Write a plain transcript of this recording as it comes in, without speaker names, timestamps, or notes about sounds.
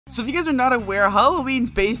So if you guys are not aware, Halloween's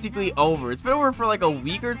basically over. It's been over for like a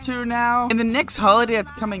week or two now. And the next holiday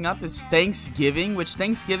that's coming up is Thanksgiving, which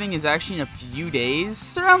Thanksgiving is actually in a few days.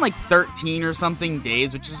 It's around like 13 or something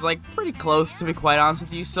days, which is like pretty close to be quite honest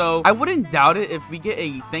with you. So I wouldn't doubt it if we get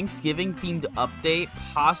a Thanksgiving themed update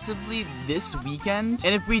possibly this weekend.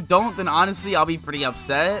 And if we don't, then honestly, I'll be pretty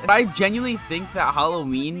upset. But I genuinely think that the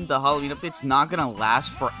Halloween update's not gonna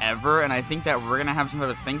last forever. And I think that we're gonna have some sort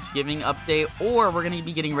of Thanksgiving update, or we're gonna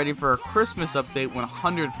be getting ready for a Christmas update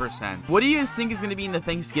 100%. What do you guys think is gonna be in the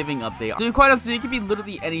Thanksgiving update? To be quite honest, it could be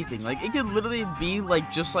literally anything. Like, it could literally be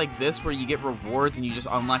like just like this, where you get rewards and you just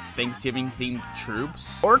unlock Thanksgiving themed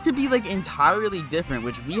troops. Or it could be like entirely different,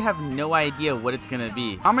 which we have no idea what it's gonna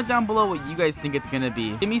be. Comment down below what you guys think it's gonna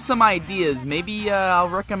be. Give me some ideas. Maybe I'll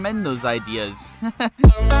recommend those ideas.